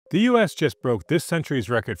The US just broke this century's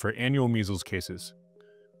record for annual measles cases.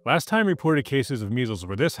 Last time reported cases of measles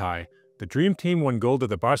were this high, the Dream Team won gold at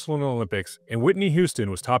the Barcelona Olympics, and Whitney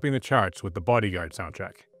Houston was topping the charts with the Bodyguard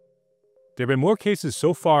soundtrack. There have been more cases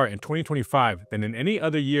so far in 2025 than in any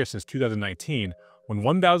other year since 2019, when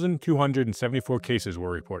 1,274 cases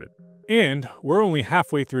were reported. And we're only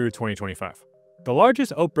halfway through 2025. The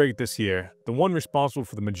largest outbreak this year, the one responsible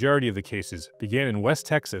for the majority of the cases, began in West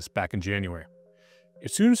Texas back in January. It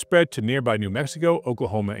soon spread to nearby New Mexico,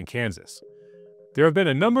 Oklahoma, and Kansas. There have been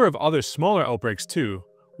a number of other smaller outbreaks too,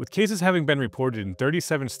 with cases having been reported in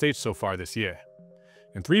 37 states so far this year.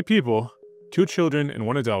 And 3 people, 2 children and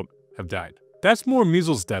 1 adult, have died. That's more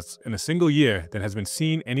measles deaths in a single year than has been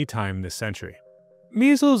seen any time this century.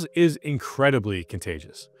 Measles is incredibly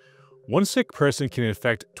contagious. One sick person can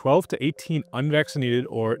infect 12 to 18 unvaccinated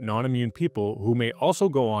or non-immune people who may also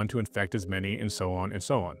go on to infect as many, and so on and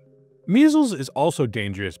so on. Measles is also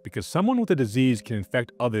dangerous because someone with the disease can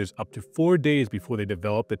infect others up to 4 days before they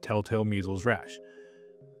develop the telltale measles rash.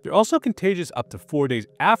 They're also contagious up to 4 days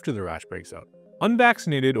after the rash breaks out.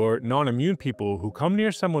 Unvaccinated or non-immune people who come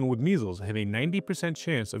near someone with measles have a 90%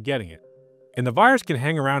 chance of getting it, and the virus can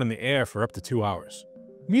hang around in the air for up to 2 hours.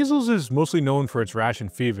 Measles is mostly known for its rash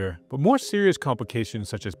and fever, but more serious complications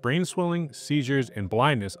such as brain swelling, seizures, and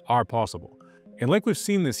blindness are possible. And like we've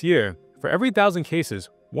seen this year, for every 1,000 cases,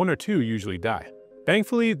 1 or 2 usually die.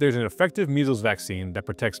 Thankfully, there's an effective measles vaccine that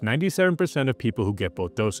protects 97% of people who get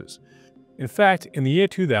both doses. In fact, in the year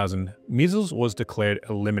 2000, measles was declared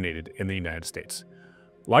eliminated in the United States,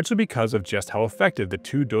 largely because of just how effective the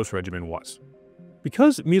 2-dose regimen was.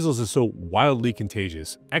 Because measles is so wildly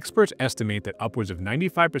contagious, experts estimate that upwards of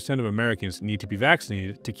 95% of Americans need to be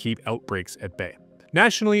vaccinated to keep outbreaks at bay.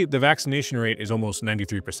 Nationally, the vaccination rate is almost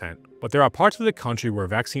 93%, but there are parts of the country where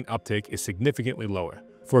vaccine uptake is significantly lower.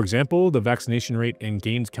 For example, the vaccination rate in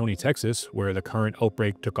Gaines County, Texas, where the current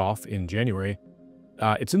outbreak took off in January,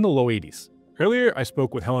 it's in the low 80s. Earlier, I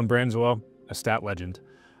spoke with Helen Branswell, a stat legend.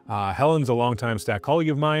 Helen's a longtime stat colleague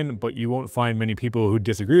of mine, but you won't find many people who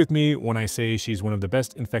disagree with me when I say she's one of the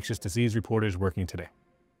best infectious disease reporters working today.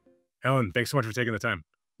 Helen, thanks so much for taking the time.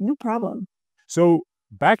 No problem. So,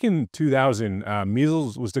 back in 2000,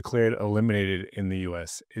 measles was declared eliminated in the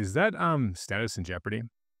US. Is that status in jeopardy?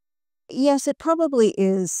 Yes, it probably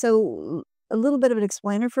is. So, a little bit of an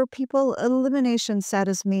explainer for people. Elimination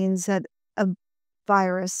status means that a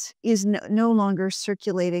virus is no longer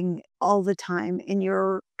circulating all the time in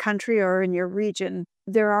your country or in your region.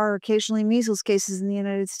 There are occasionally measles cases in the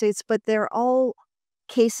United States, but they're all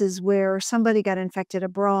cases where somebody got infected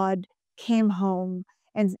abroad, came home,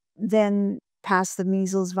 and then passed the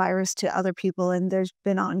measles virus to other people, and there's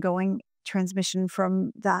been ongoing transmission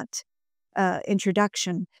from that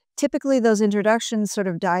introduction. Typically, those introductions sort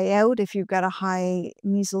of die out if you've got a high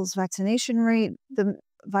measles vaccination rate. The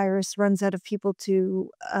virus runs out of people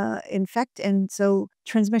to infect, and so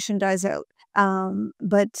transmission dies out.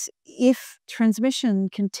 But if transmission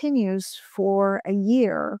continues for a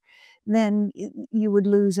year, then you would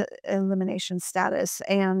lose elimination status.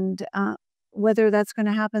 And whether that's going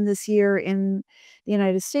to happen this year in the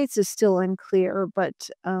United States is still unclear, but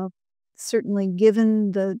certainly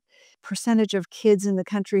given the percentage of kids in the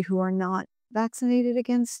country who are not vaccinated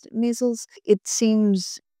against measles, it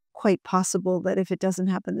seems quite possible that if it doesn't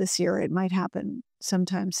happen this year, it might happen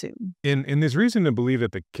sometime soon. And there's reason to believe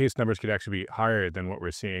that the case numbers could actually be higher than what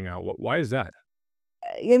we're seeing. Why is that?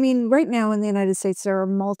 I mean, right now in the United States, there are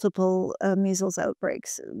multiple measles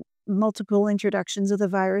outbreaks, multiple introductions of the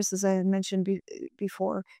virus, as I had mentioned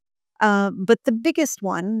before. But the biggest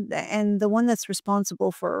one, and the one that's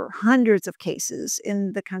responsible for hundreds of cases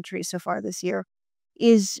in the country so far this year,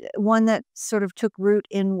 is one that sort of took root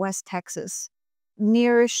in West Texas,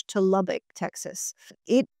 nearish to Lubbock, Texas.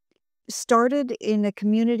 It started in a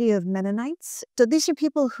community of Mennonites. So these are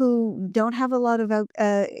people who don't have a lot of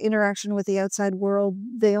interaction with the outside world.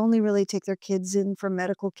 They only really take their kids in for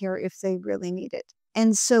medical care if they really need it.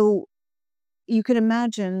 And so you can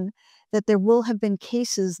imagine that there will have been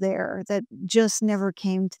cases there that just never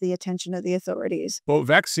came to the attention of the authorities. Well,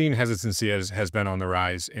 vaccine hesitancy has been on the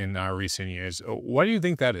rise in recent years. Why do you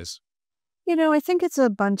think that is? You know, I think it's a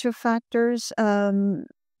bunch of factors.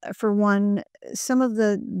 For one, some of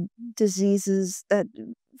the diseases that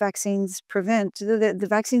vaccines prevent, the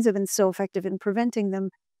vaccines have been so effective in preventing them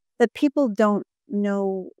that people don't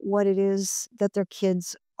know what it is that their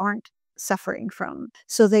kids aren't suffering from.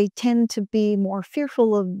 So they tend to be more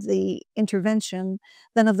fearful of the intervention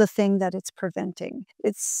than of the thing that it's preventing.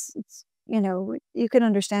 It's you know, you can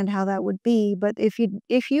understand how that would be, but if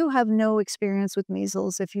you have no experience with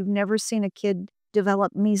measles, if you've never seen a kid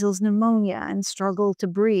develop measles pneumonia and struggle to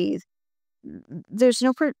breathe. There's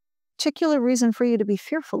no particular reason for you to be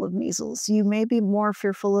fearful of measles. You may be more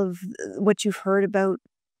fearful of what you've heard about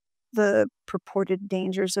the purported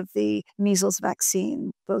dangers of the measles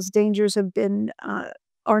vaccine. Those dangers have been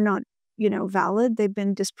are not, valid. They've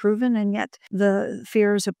been disproven, and yet the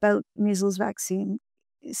fears about measles vaccine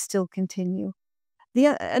still continue.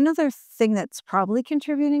 Another thing that's probably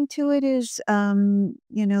contributing to it is,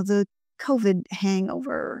 the COVID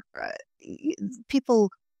hangover. People,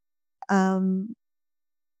 um,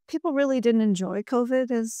 people really didn't enjoy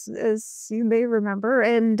COVID, as you may remember,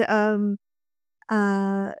 and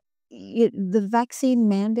uh, the vaccine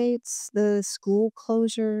mandates, the school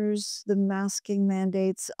closures, the masking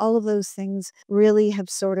mandates, all of those things really have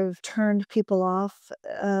sort of turned people off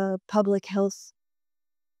public health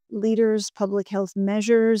leaders, public health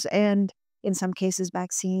measures, and in some cases,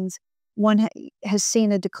 vaccines. One has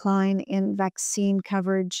seen a decline in vaccine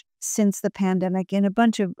coverage since the pandemic in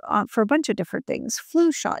for a bunch of different things.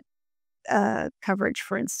 Flu shot coverage,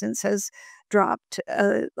 for instance, has dropped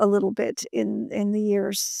a little bit in the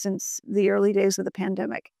years since the early days of the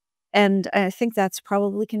pandemic. And I think that's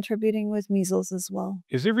probably contributing with measles as well.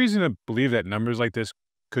 Is there reason to believe that numbers like this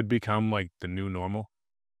could become like the new normal?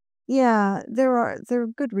 Yeah, there are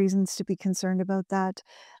good reasons to be concerned about that.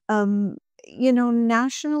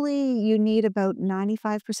 Nationally, you need about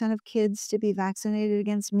 95% of kids to be vaccinated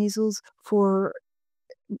against measles for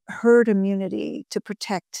herd immunity to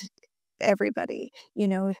protect everybody.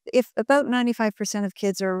 If about 95% of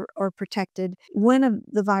kids are protected, when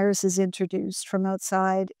the virus is introduced from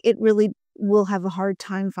outside, it really will have a hard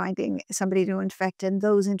time finding somebody to infect, and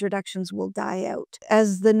those introductions will die out.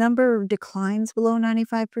 As the number declines below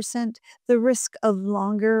 95%, the risk of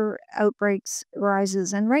longer outbreaks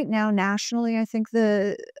rises. And right now, nationally, I think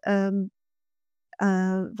the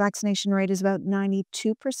vaccination rate is about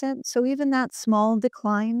 92%. So even that small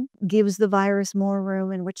decline gives the virus more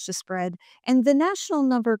room in which to spread. And the national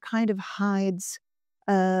number kind of hides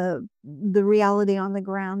the reality on the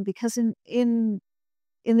ground, because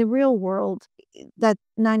in the real world, that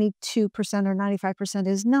 92% or 95%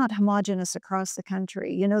 is not homogeneous across the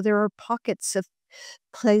country. There are pockets of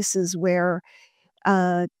places where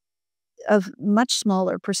a much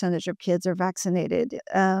smaller percentage of kids are vaccinated.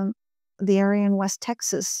 The area in West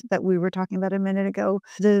Texas that we were talking about a minute ago,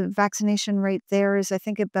 the vaccination rate there is, I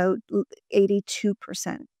think, about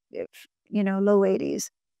 82%, low 80s.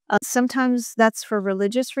 Sometimes that's for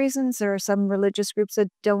religious reasons. There are some religious groups that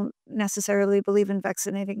don't necessarily believe in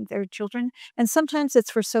vaccinating their children. And sometimes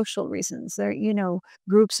it's for social reasons.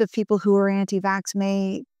 Groups of people who are anti-vax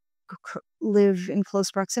may live in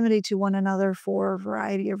close proximity to one another for a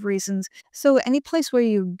variety of reasons. So any place where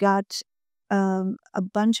you've got a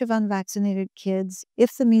bunch of unvaccinated kids,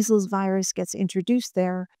 if the measles virus gets introduced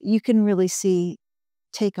there, you can really see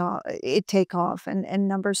take off and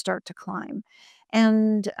numbers start to climb.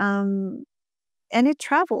 And it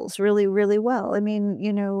travels really, really well. I mean,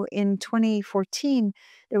 in 2014,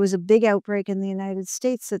 there was a big outbreak in the United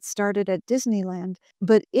States that started at Disneyland,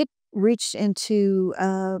 but it reached into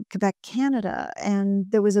Quebec, Canada, and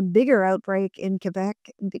there was a bigger outbreak in Quebec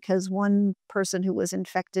because one person who was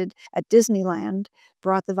infected at Disneyland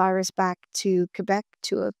brought the virus back to Quebec,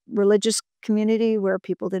 to a religious community where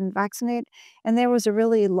people didn't vaccinate, and there was a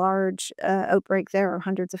really large outbreak there,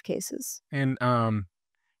 hundreds of cases. And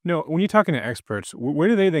no, when you're talking to experts, where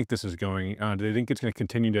do they think this is going? Do they think it's going to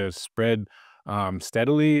continue to spread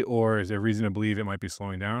steadily, or is there reason to believe it might be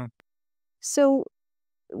slowing down? So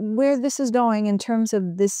where this is going in terms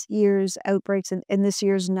of this year's outbreaks and this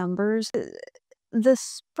year's numbers, the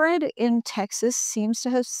spread in Texas seems to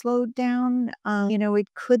have slowed down. It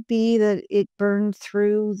could be that it burned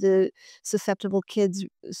through the susceptible kids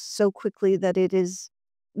so quickly that it is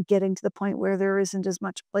getting to the point where there isn't as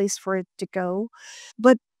much place for it to go.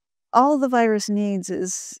 But all the virus needs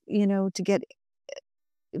is, to get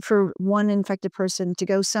for one infected person to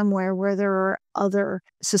go somewhere where there are other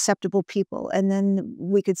susceptible people, and then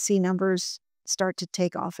we could see numbers start to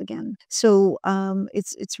take off again. So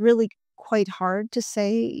it's really quite hard to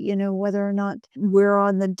say, whether or not we're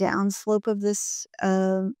on the downslope of this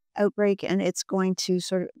outbreak and it's going to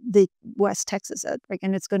sort of the West Texas outbreak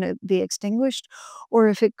and it's going to be extinguished, or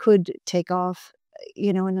if it could take off,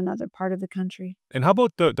 in another part of the country. And how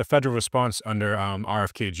about the federal response under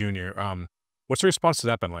RFK Jr.? What's the response to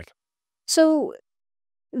that been like? So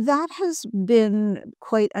that has been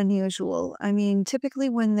quite unusual. I mean, typically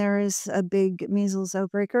when there is a big measles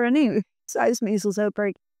outbreak or any size measles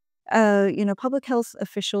outbreak, public health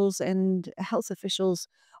officials and health officials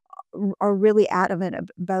are really adamant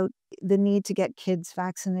about the need to get kids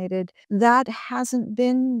vaccinated. That hasn't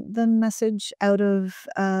been the message out of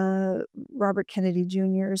Robert Kennedy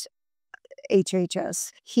Jr.'s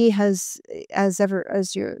HHS. He has, as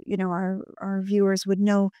our viewers would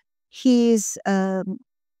know, he's a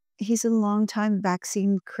longtime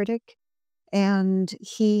vaccine critic, and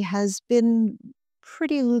he has been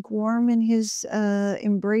pretty lukewarm in his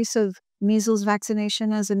embrace of measles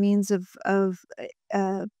vaccination as a means of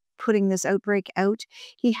putting this outbreak out.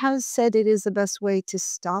 He has said it is the best way to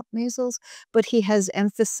stop measles, but he has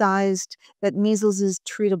emphasized that measles is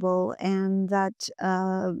treatable and that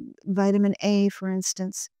vitamin A, for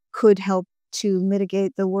instance, could help to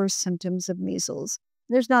mitigate the worst symptoms of measles.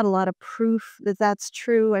 There's not a lot of proof that that's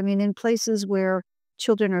true. I mean, in places where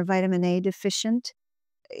children are vitamin A deficient,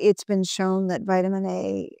 it's been shown that vitamin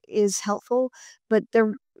A is helpful, but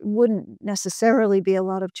there wouldn't necessarily be a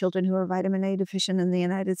lot of children who are vitamin A deficient in the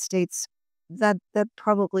United States. That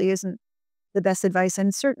probably isn't the best advice.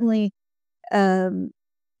 And certainly, he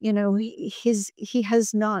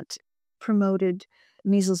has not promoted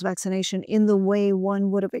measles vaccination in the way one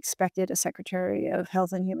would have expected a Secretary of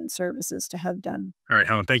Health and Human Services to have done. All right,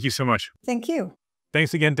 Helen, thank you so much. Thank you.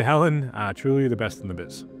 Thanks again to Helen, truly the best in the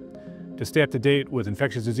biz. To stay up to date with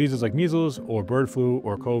infectious diseases like measles or bird flu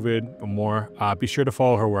or COVID or more, be sure to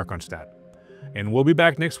follow her work on Stat. And we'll be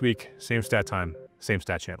back next week, same stat time, same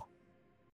stat channel.